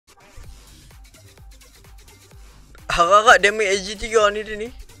Harap-harap damage AG3 ni dia ni.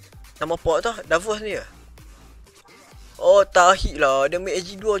 Nama apa tau? Davos ni ke? Oh, tahik lah. Damage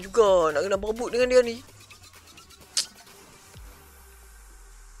AG2 juga. Nak kena berebut dengan dia ni.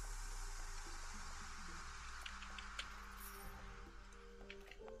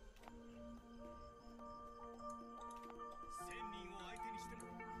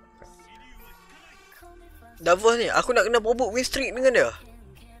 Davos ni, aku nak kena berebut win streak dengan dia.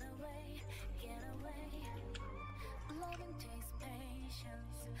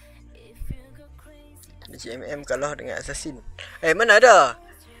 MM kalah dengan assassin. Mana ada?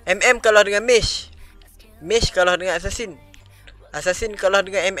 MM kalah dengan Mage. Mage kalah dengan assassin. Assassin kalah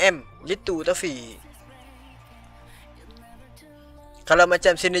dengan MM. Gitu Taufik. Kalau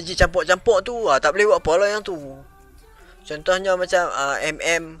macam sinergi campur-campur tu, tak boleh buat apa lah yang tu. Contohnya macam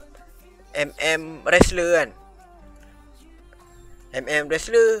MM wrestler kan. MM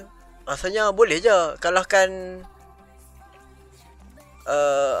wrestler rasanya boleh je kalahkan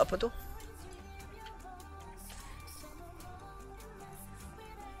apa tu?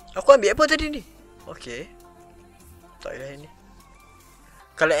 Aku ambil apa tadi ni? Okey. Tak payah ini.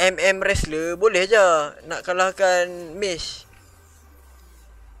 Kalau MM wrestler boleh je nak kalahkan Mage.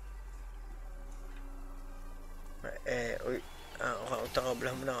 Orang utara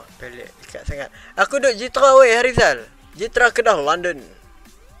belah mana? Pelik dekat sangat. Aku duduk Jitra weh Harizal. Jitra Kedah London.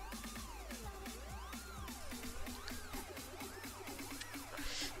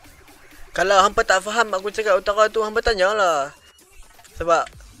 Kalau hampa tak faham aku cakap utara tu, hampa tanyalah.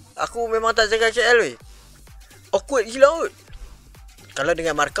 Sebab aku memang tak cakap KL weh. Awkward gila kot. Kalau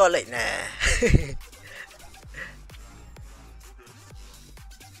dengan markah lain nah.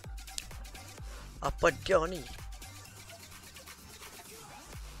 Apa dia ni?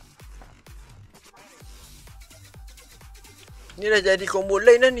 Ni dah jadi combo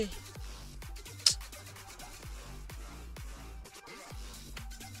lain dah ni.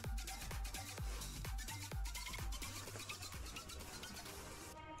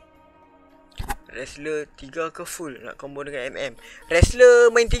 Wrestler 3 ke full nak combo dengan MM.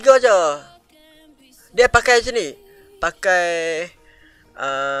 Wrestler main 3 je. Dia pakai macam ni. Pakai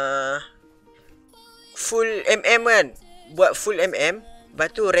full MM kan. Buat full MM. Lepas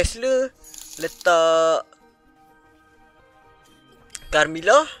tu wrestler letak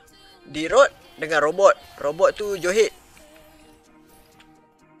Carmilla di road dengan robot. Robot tu Johid.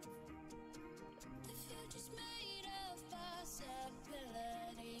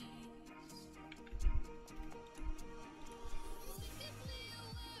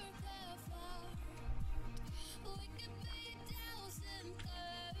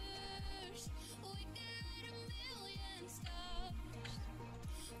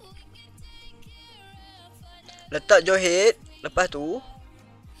 Letak Johid. Lepas tu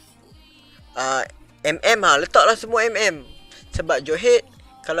MM letaklah semua MM. Sebab Johid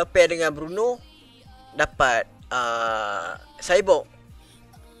kalau pair dengan Bruno dapat Cyborg.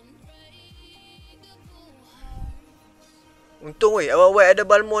 Untung weh awal-awal ada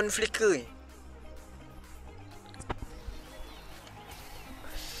Balmond flicker ni.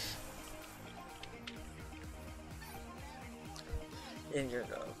 Ini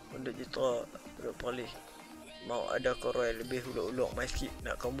juga untuk Jitra duduk perlih. Mau ada koroi lebih ulok-ulok main sikit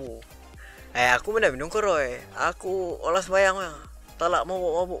nak combo. Aku mana minum koroi. Aku olah sembayang lah. Tak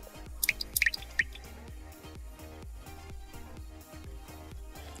mabuk-mabuk.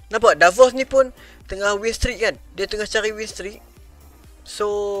 Nampak Davos ni pun tengah win streak kan. Dia tengah cari win streak.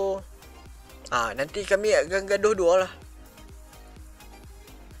 So nanti kami akan gaduh dua lah.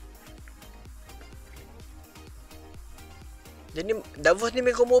 Jadi Davos ni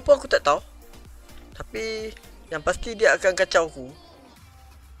main combo apa aku tak tahu. Tapi yang pasti dia akan kacau aku.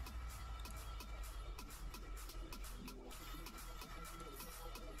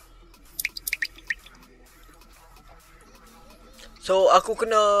 So aku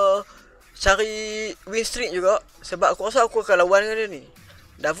kena cari win streak juga. Sebab aku rasa aku akan lawan dengan dia ni.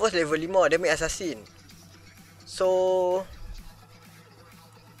 Davos level 5, dia main assassin. So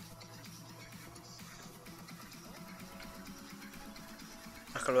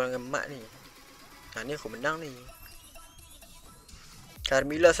aku lawan dengan Mat ni. Ni aku menang ni.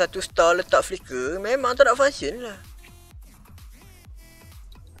 Carmilla 1 star letak flicker. Memang tak nak function lah.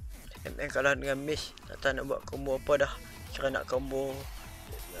 MM kalah dengan Mage. Tak tahu nak buat combo apa dah. Kira nak combo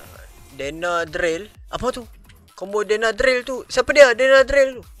Dena Drill. Apa tu? Combo Dena Drill tu. Siapa dia? Dena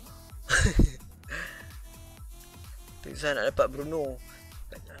Drill tu. Susah nak dapat Bruno.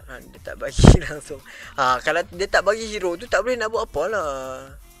 Dia tak bagi langsung. Kalau dia tak bagi hero tu tak boleh nak buat apa lah.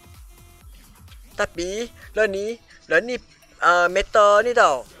 Tapi lah ni meta ni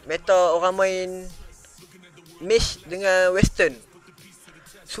tau. Meta orang main Mage dengan Western.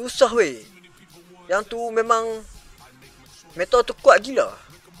 Susah weh. Yang tu memang meta tu kuat gila.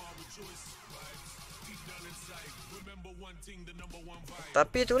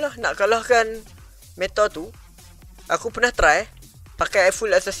 Tapi itulah, nak kalahkan meta tu, aku pernah try pakai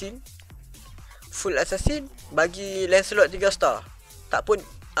full assassin. Full assassin bagi Lancelot 3 star. Tak pun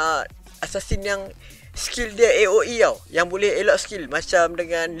assassin yang skill dia AOE tau, yang boleh elak skill. Macam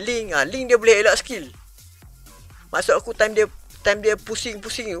dengan Link, Link dia boleh elak skill. Maksud aku time dia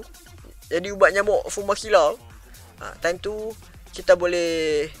pusing-pusing tu, jadi ubat nyamuk Fuma Killer. Time tu kita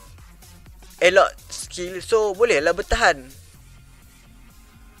boleh elak skill, so boleh lah bertahan.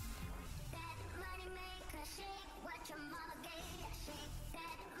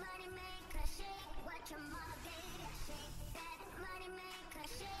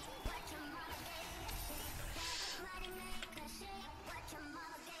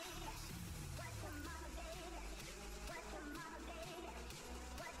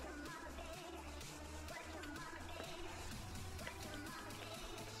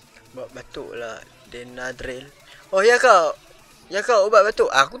 Buat batuk lah Denadril. Oh ya kau ubat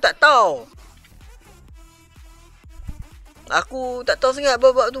batuk. Aku tak tahu. Aku tak tahu sangat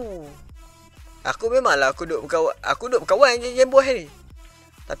bab tu. Aku memanglah aku duk berkawan dengan game boy ni.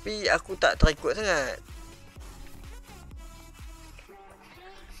 Tapi aku tak terikut sangat.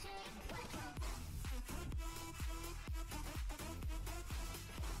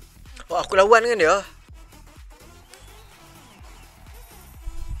 Oh, aku lawan dengan dia.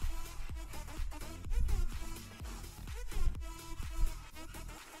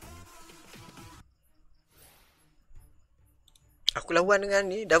 Aku lawan dengan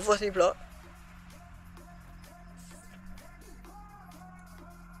ni, Davos ni pula.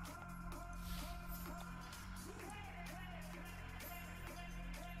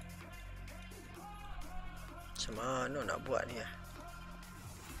 Macam mana nak buat ni?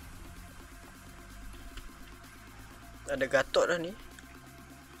 Ada gatot dah ni.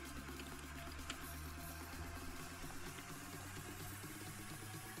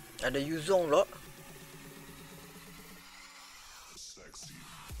 Ada Yuzong pula.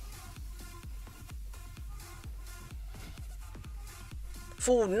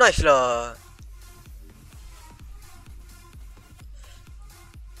 Fuh, nice lah.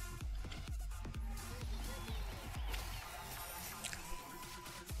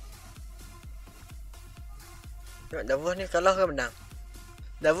 Tengok Davos ni kalah ke menang?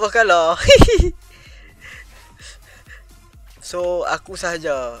 Davos kalah. So aku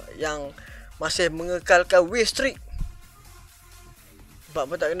sahaja yang masih mengekalkan win streak. Sebab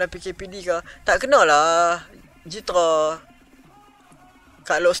apa tak kena PKPD ke? Tak kena lah Jitra.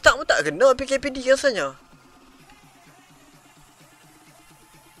 Kalau start pun tak kena PKPD rasanya.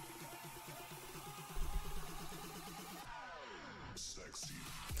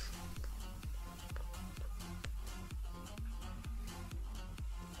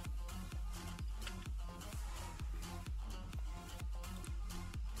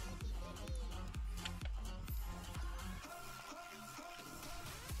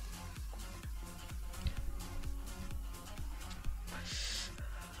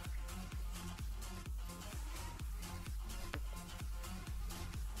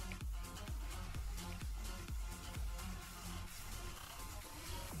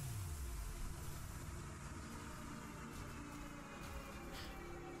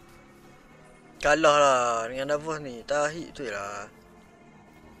 Kalah lah dengan Davos ni. Tahik tu je lah.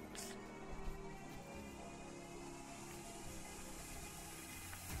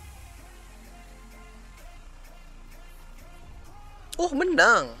 Oh,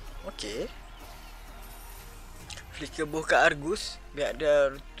 menang. Okay. Flicker boh kat Argus. Biar dia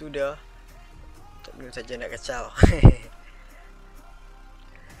tu dah. Tak boleh saja nak kacau.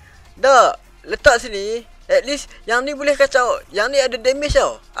 Dah. Letak sini. At least yang ni boleh kacau. Yang ni ada damage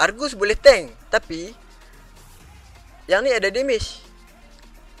tau. Argus boleh tank. Tapi yang ni ada damage.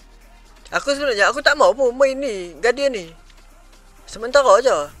 Aku sebenarnya aku tak mau pun main ni Guardian ni. Sementara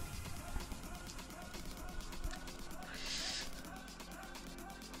je.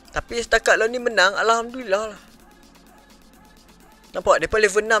 Tapi setakat lah ni menang, alhamdulillah lah. Nampak depa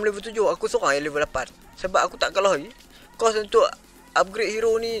level 6, level 7, aku seorang yang level 8. Sebab aku tak kalah lagi. Kos untuk upgrade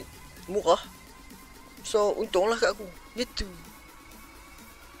hero ni murah. So untunglah kat aku. Gitu.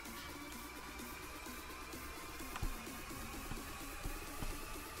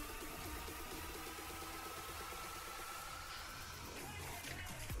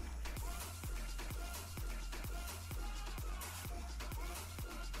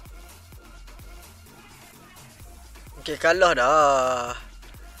 Okay, kalah dah.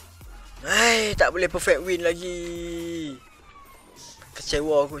 Hai. Tak boleh perfect win lagi.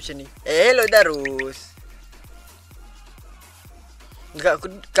 Kecewa aku macam ni. Hello Darus.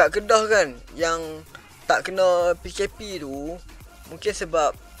 Kat Kedah kan, yang tak kena PKP tu mungkin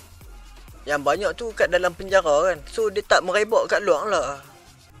sebab yang banyak tu kat dalam penjara kan. So dia tak merebak kat luar lah.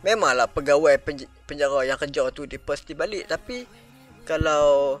 Memanglah pegawai penjara yang kerja tu dia pasti balik. Tapi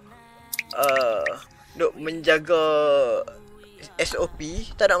kalau duk menjaga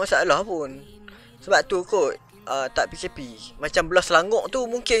SOP tak ada masalah pun. Sebab tu kot tak PKP. Macam belah Selangor tu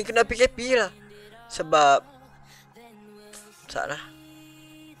mungkin kena PKP lah. Sebab salah.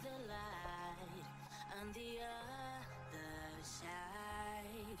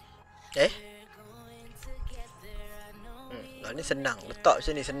 Lah ni senang. Letak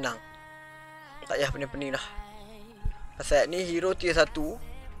macam ni senang. Tak payah pening-pening lah. Pasal ni hero tier 1.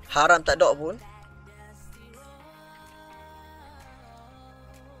 Haram tak ada pun.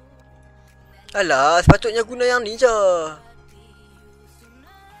 Alah, sepatutnya guna yang ni je.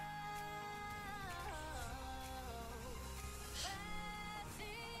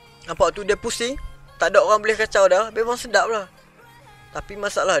 Nampak tu dia pusing. Tak ada orang boleh kacau dah. Memang sedap lah. Tapi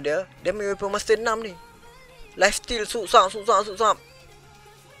masalah dia main weapon master 6 ni. Lifesteal susah.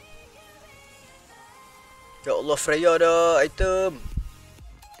 Ya Allah, Freya dah item.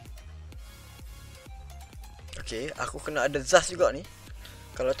 Okay, aku kena ada Zhask juga ni.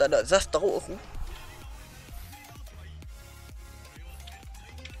 Kalau tak ada Zhask teruk aku.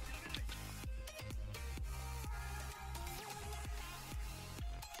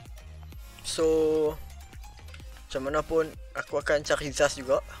 So macam mana pun aku akan cari Zhask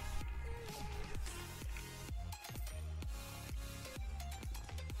juga.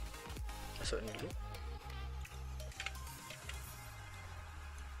 Masuk ni dulu.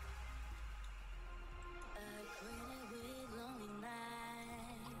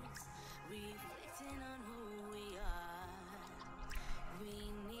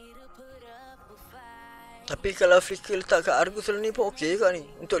 Tapi kalau flicker letak kat Argo selalu ni pun okey kat ni.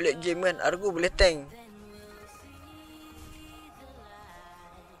 Untuk late game kan, Argo boleh tank.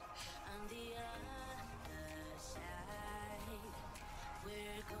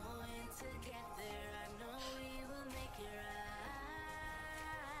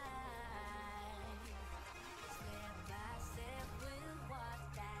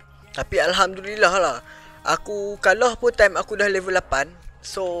 Tapi Alhamdulillah lah. Aku kalah pun time aku dah level 8.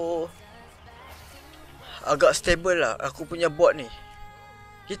 So agak stable lah aku punya bot ni.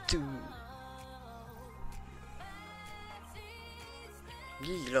 Gitu.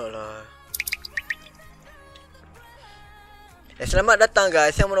 Gila lah. Selamat datang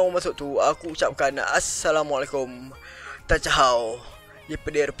guys. Yang mana masuk tu aku ucapkan Assalamualaikum. Tajahau.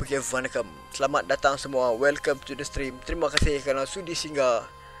 Yepedir Pukevanakum. Selamat datang semua. Welcome to the stream. Terima kasih kerana sudi singgah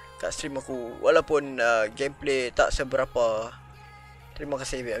kat stream aku. Walaupun gameplay tak seberapa. Terima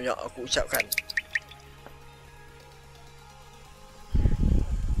kasih banyak aku ucapkan.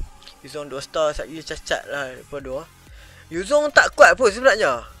 Yuzong 2 star, saya cacat lah daripada 2. Yuzong tak kuat pun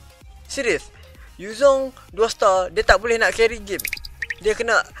sebenarnya. Serius. Yuzong 2 star, dia tak boleh nak carry game. Dia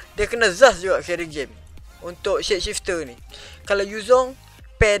kena Zhask juga carry game. Untuk shapeshifter ni. Kalau Yuzong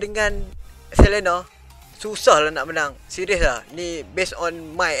pair dengan Selena, susah lah nak menang. Serius lah. Ni based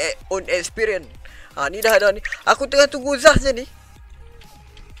on my own experience. Ni dah ada ni. Aku tengah tunggu Zhask je ni.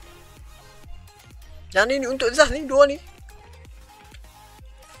 Yang ni untuk Zhask ni, 2 ni.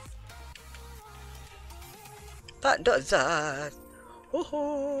 Tak ada Zhask.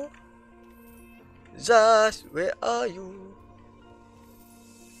 Hoho. Zhask, where are you?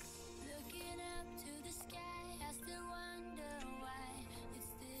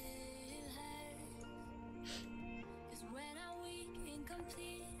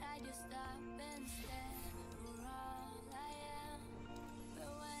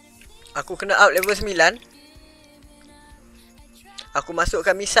 Aku kena up level 9. Aku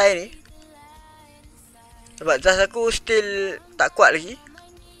masukkan misai ni. Sebab Zhask aku still tak kuat lagi.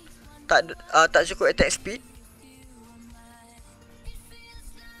 Tak cukup attack speed.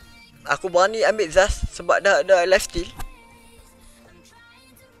 Aku berani ambil Zhask sebab dah ada lifesteal.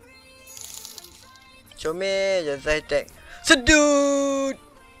 Comel je Zhask attack. Sedut.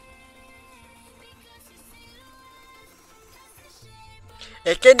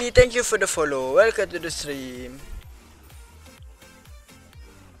 Candy, thank you for the follow. Welcome to the stream.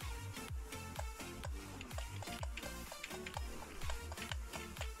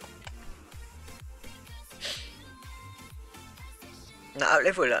 Nak up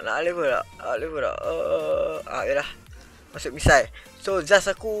level tak? Yalah. Masuk misai. So Zhask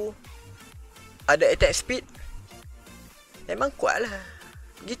aku ada attack speed. Memang kuat lah.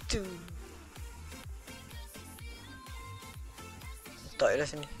 Gitu. letak je lah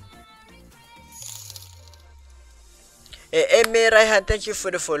sini. Eme Raihan, thank you for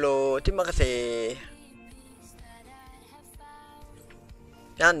the follow. Terima kasih.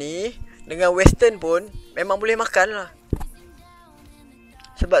 Yang ni dengan western pun memang boleh makan lah.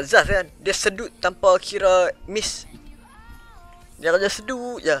 Sebab Zhask kan, dia sedut tanpa kira miss. Dia kerja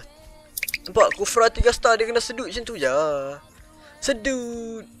sedut je. Nampak Kufra 3 star dia kena sedut macam tu je.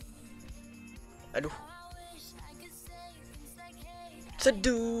 Sedut. Aduh.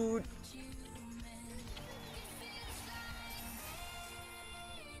 Sedut.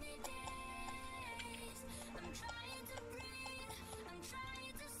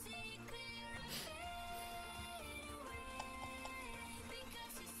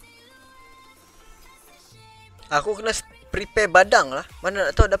 Aku kena prepare badang lah. Mana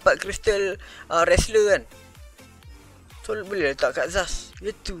nak tahu dapat kristal wrestler kan. So boleh letak kat Zhask.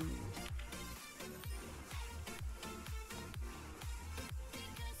 Gitu.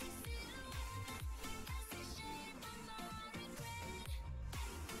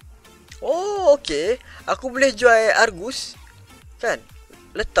 Oh okay. Aku boleh jual Argus. Kan.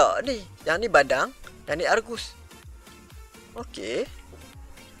 Letak ni. Yang ni badang. Yang ni Argus. Okay.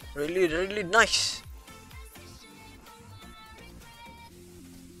 Really nice.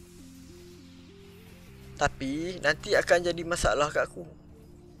 Tapi nanti akan jadi masalah kat aku.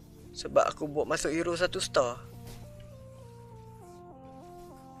 Sebab aku buat masuk hero 1 star.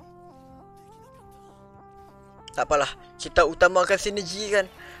 Tak apalah. Kita utamakan sinergi kan.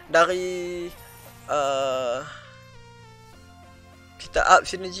 Dari kita up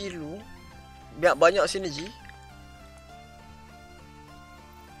sinergi dulu. Biar banyak sinergi.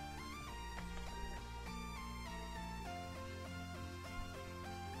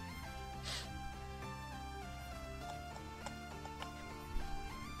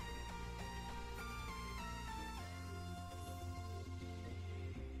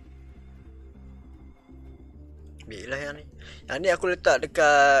 Ambil lah yang ni. Yang ni aku letak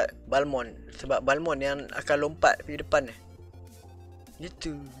dekat Balmond. Sebab Balmond yang akan lompat pergi depan ni.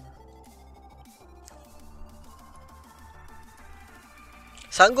 Gitu.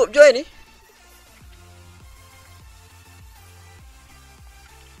 Sanggup join ni?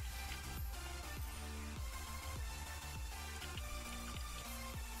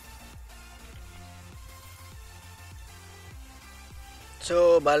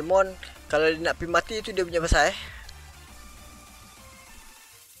 So Balmond kalau dia nak pergi mati tu dia punya pasal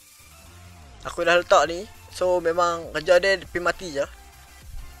Aku dah letak ni. So memang kerja dia pergi mati je.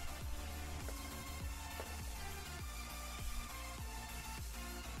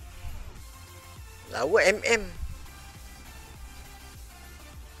 Lawa MM.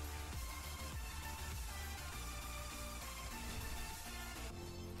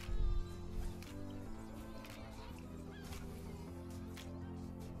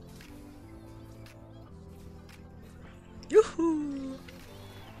 Yuhu.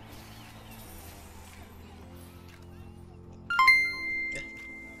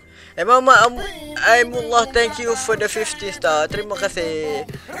 Mama Aimullah, thank you for the 50 star. Terima kasih.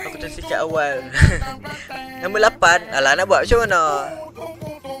 Aku tersikat awal. Nombor 8. Alah nak buat macam mana?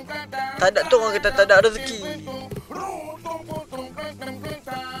 Tak ada tu orang kata tak ada rezeki.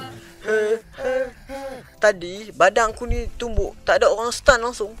 Tadi badan aku ni tumbuk. Tak ada orang stun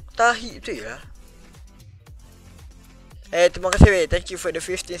langsung. Tahi betul ya. Terima kasih weh. Thank you for the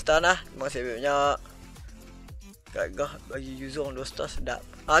 15 star lah. Terima kasih banyak. Gagah bagi Yuzong 2 star sedap.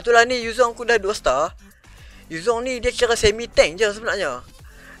 Itulah ni Yuzong aku dah 2 star. Yuzong ni dia kira semi tank je sebenarnya.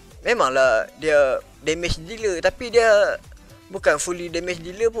 Memanglah dia damage dealer tapi dia bukan fully damage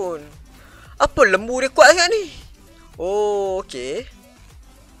dealer pun. Apa lembu dia kuat sangat ni? Oh, okey.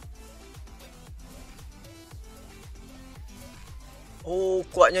 Oh,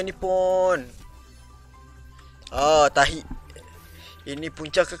 kuatnya ni pun. Tahi. Ini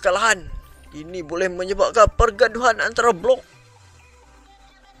punca kekalahan. Ini boleh menyebabkan pergaduhan antara blok.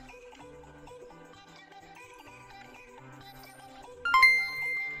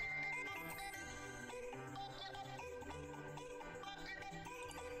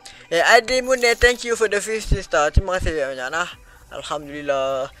 Adimun, thank you for the 50 star. Terima kasih banyak nah.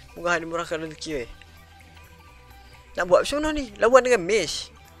 Alhamdulillah. Moga hari murahkan rezeki weh. Nak buat macam mana ni? Lawan dengan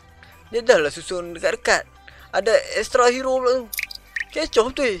Mage. Dia dah lah susun dekat-dekat. Ada extra hero pula tu.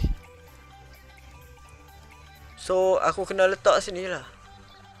 Kecoh betul. So aku kena letak sini lah.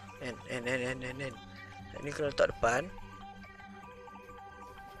 Ni kena letak depan.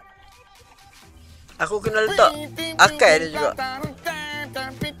 Aku kena letak akai dia juga.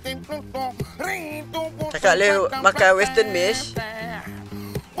 Cakap boleh makan western mage.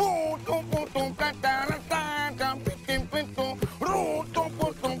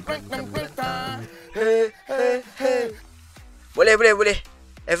 boleh.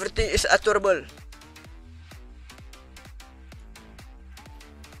 Everything is aturable.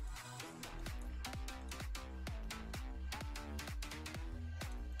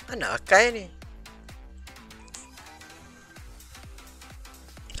 Mana Akai ni?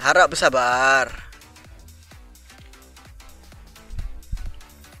 Harap bersabar.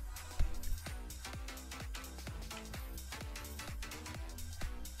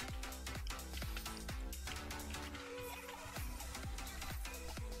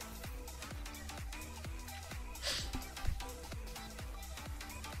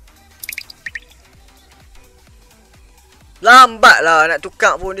 Lambat lah nak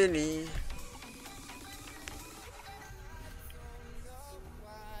tukar pun dia ni.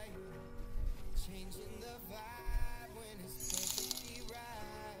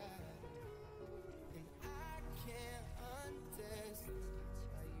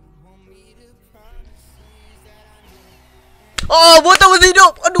 Oh, botol masih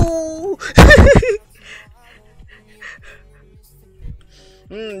hidup. Aduh.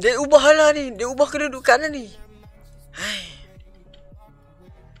 Dia ubah lah ni. Dia ubah kedudukan lah ni. Hai.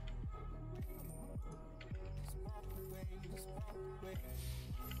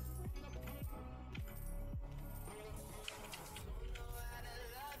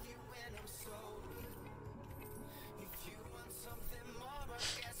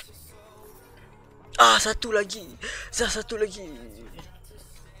 Satu lagi. Satu lagi.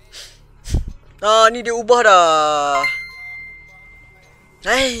 Ni dia ubah dah.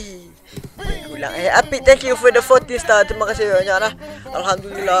 Hai. Ulang. Apik, thank you for the 40 star. Terima kasih banyak lah.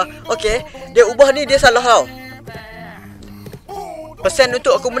 Alhamdulillah. Okay. Dia ubah ni, dia salah tau. Persen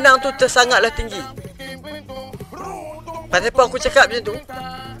untuk aku menang tu tersangatlah tinggi. Pasal apa aku cakap macam tu?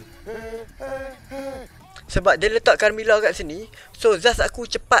 Sebab dia letak Carmilla kat sini. So Zhask aku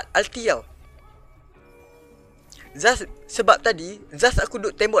cepat ulti tau. Zhask, sebab tadi Zhask aku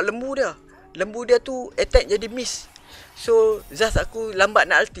duk tembak lembu dia. Lembu dia tu attack jadi miss. So Zhask aku lambat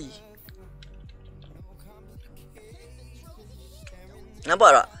nak ulti.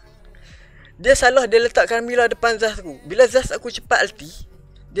 Nampak tak? Dia salah dia letak Carmilla depan Zhask aku. Bila Zhask aku cepat ulti,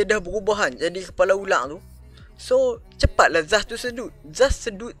 dia dah berubahan jadi kepala ulang tu. So cepatlah Zhask tu sedut.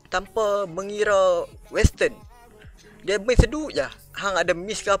 Zhask sedut tanpa mengira western. Dia main sedut je. Hang ada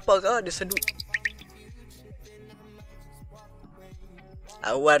miss ke apa ke, dia sedut.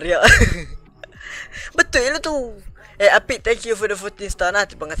 Awal dia. Betul lah tu. Apik, thank you for the 14 star lah.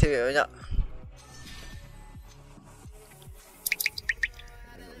 Terima kasih banyak.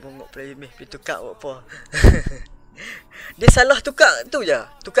 Bongok play meh, pergi tukar buat apa. Dia salah tukar tu je.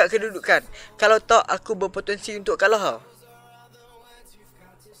 Tukar kedudukan. Kalau tak aku berpotensi untuk kalah.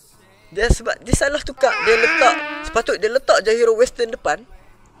 Dia sebab dia salah tukar. Dia letak, sepatut dia letak je hero western depan.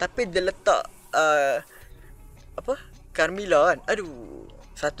 Tapi dia letak apa? Carmilla kan. Aduh,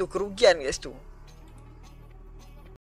 satu kerugian kat situ.